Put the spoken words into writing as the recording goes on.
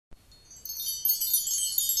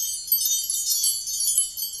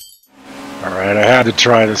Alright, I had to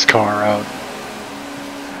try this car out.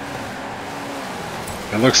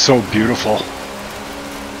 It looks so beautiful.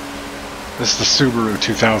 This is the Subaru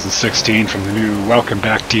 2016 from the new Welcome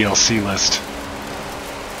Back DLC list.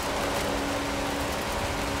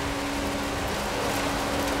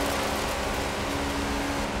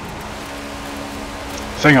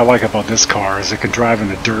 The thing I like about this car is it can drive in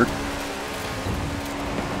the dirt.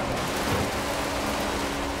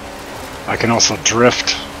 I can also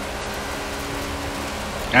drift.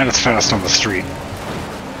 And it's fast on the street.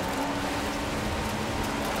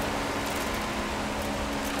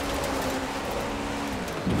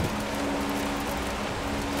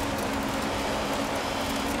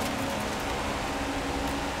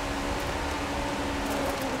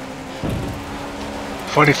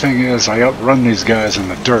 Funny thing is, I outrun these guys in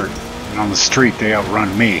the dirt, and on the street they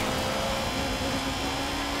outrun me.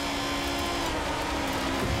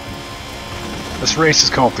 This race is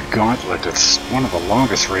called the Gauntlet. It's one of the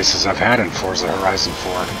longest races I've had in Forza Horizon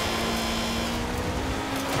 4.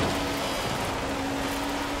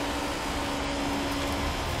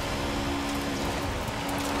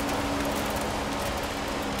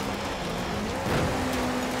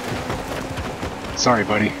 Sorry,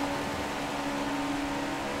 buddy.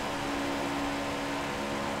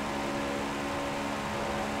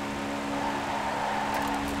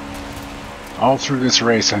 All through this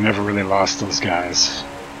race, I never really lost those guys.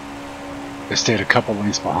 They stayed a couple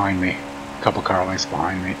lengths behind me, a couple car lengths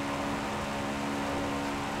behind me.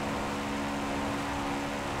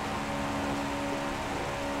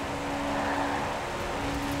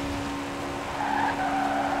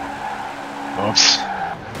 Oops.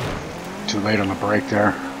 Too late on the brake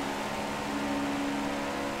there.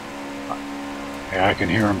 Yeah, I can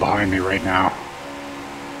hear him behind me right now.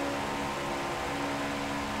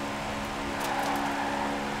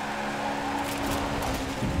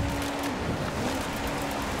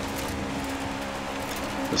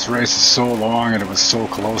 This race is so long and it was so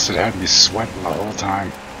close it had me sweating the whole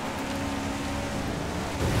time.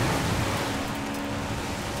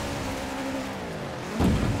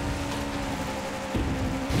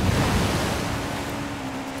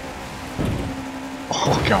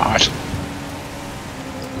 Oh God.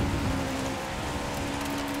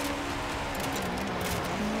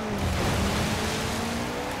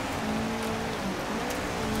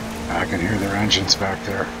 I can hear their engines back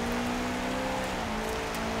there.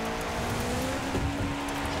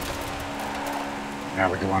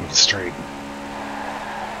 Now we go onto the street.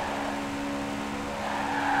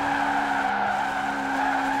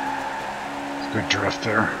 Good drift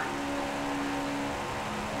there.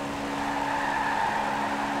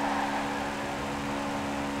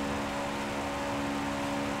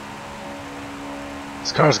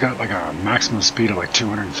 This car's got like a maximum speed of like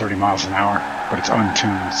 230 miles an hour, but it's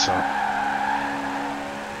untuned, so...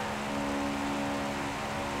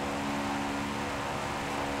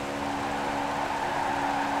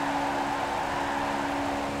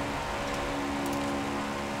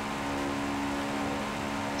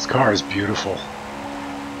 This car is beautiful.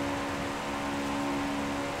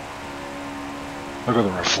 Look at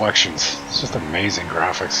the reflections. It's just amazing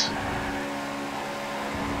graphics.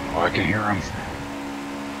 Oh, I can hear them.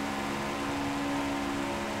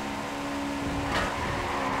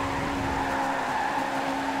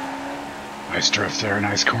 Nice drift there,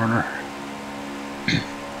 nice corner.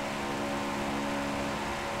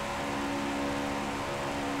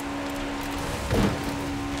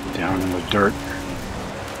 Down in the dirt.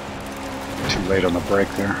 Too late on the brake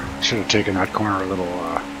there. Should have taken that corner a little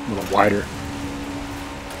wider.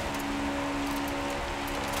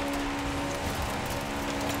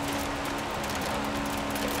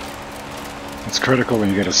 It's critical when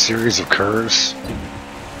you get a series of curves.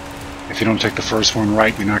 If you don't take the first one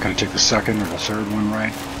right, you're not going to take the second or the third one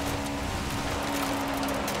right.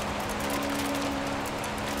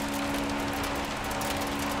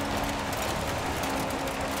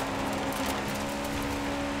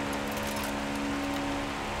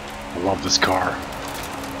 I love this car.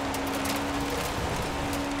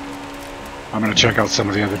 I'm going to check out some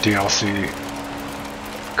of the other DLC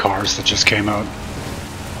cars that just came out.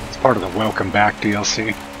 It's part of the Welcome Back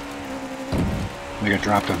DLC. They get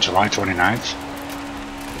dropped on July 29th.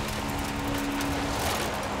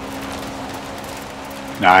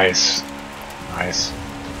 Nice. Nice.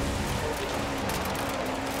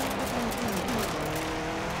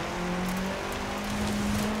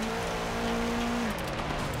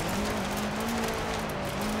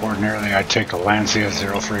 Ordinarily I'd take the Lancia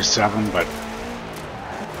 037, but...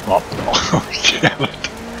 Well, oh, damn it.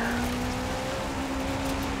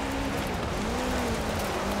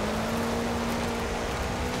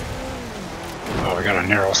 we got a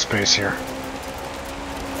narrow space here.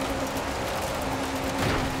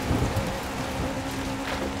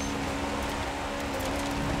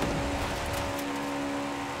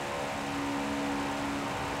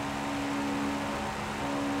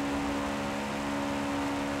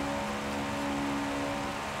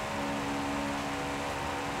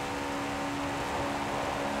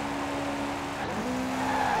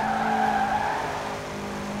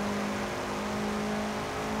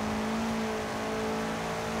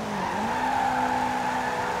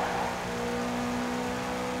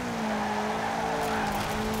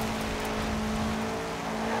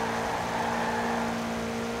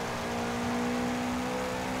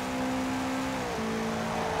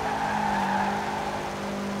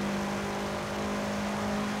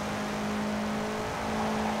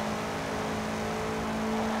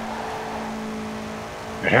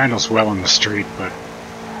 It handles well on the street, but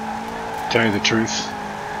to tell you the truth,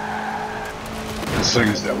 this thing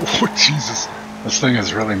is, oh Jesus, this thing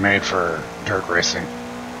is really made for dirt racing.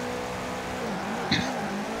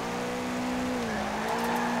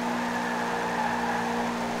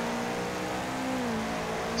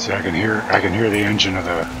 See, I can hear the engine of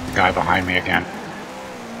the guy behind me again.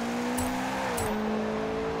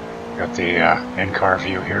 Got the in-car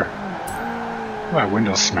view here. Oh, my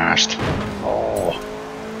window's smashed. Oh,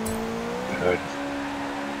 good.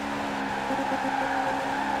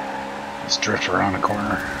 Let's drift around the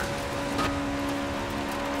corner.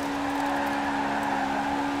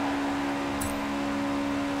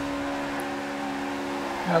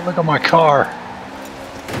 Yeah, look at my car.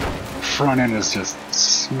 Front end is just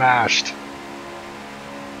smashed.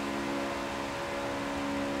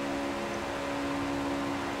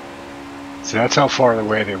 See, that's how far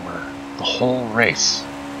away they were. The whole race.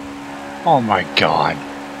 Oh my God.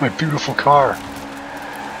 My beautiful car.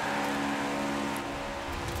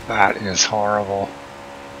 That is horrible.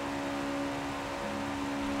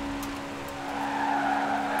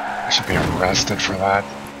 I should be arrested for that.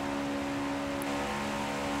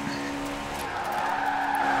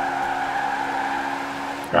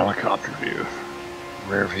 Helicopter view.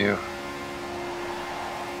 Rear view.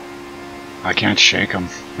 I can't shake them.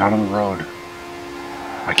 Not on the road.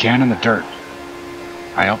 I can in the dirt.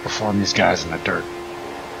 I outperform these guys in the dirt.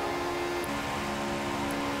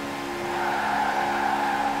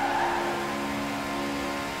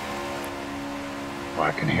 Oh,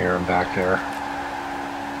 I can hear them back there.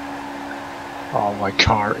 Oh, my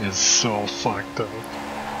car is so fucked up.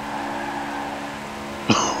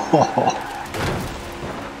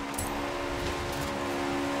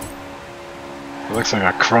 It looks like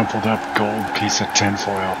a crumpled up gold piece of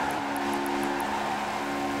tinfoil.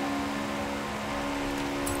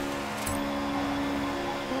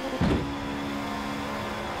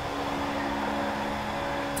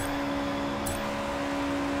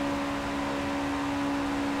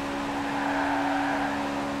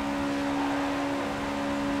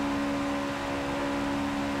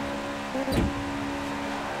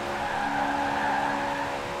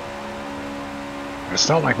 It's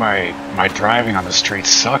not like my driving on the street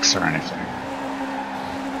sucks or anything.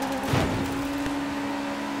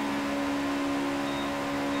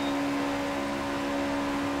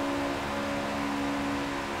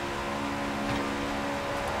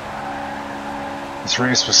 This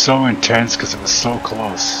race was so intense because it was so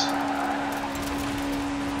close.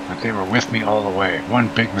 Like they were with me all the way. One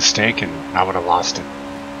big mistake and I would have lost it.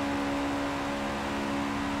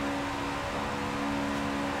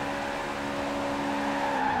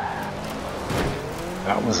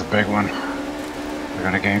 That was a big one. We're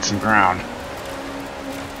going to gain some ground.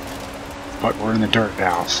 But we're in the dirt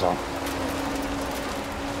now, so.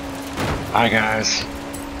 Hi, guys.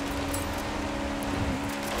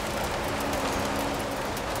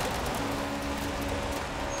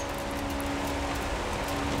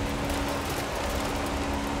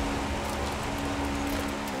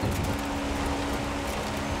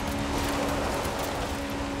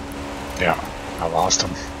 Yeah, I lost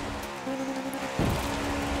him.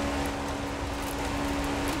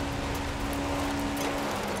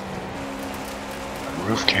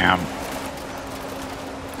 Roof cam.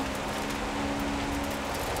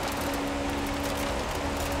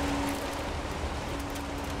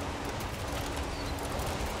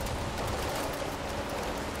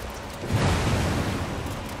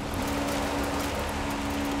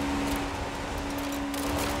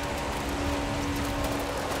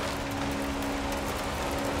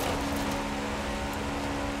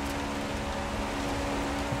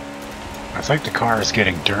 I think the car is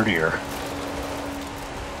getting dirtier.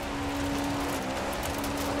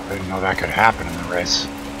 I didn't know that could happen in the race.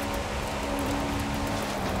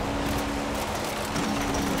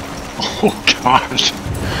 Oh gosh.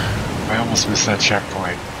 I almost missed that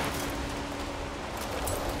checkpoint.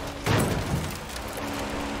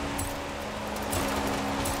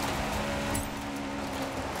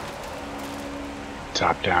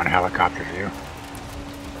 Top-down helicopter view.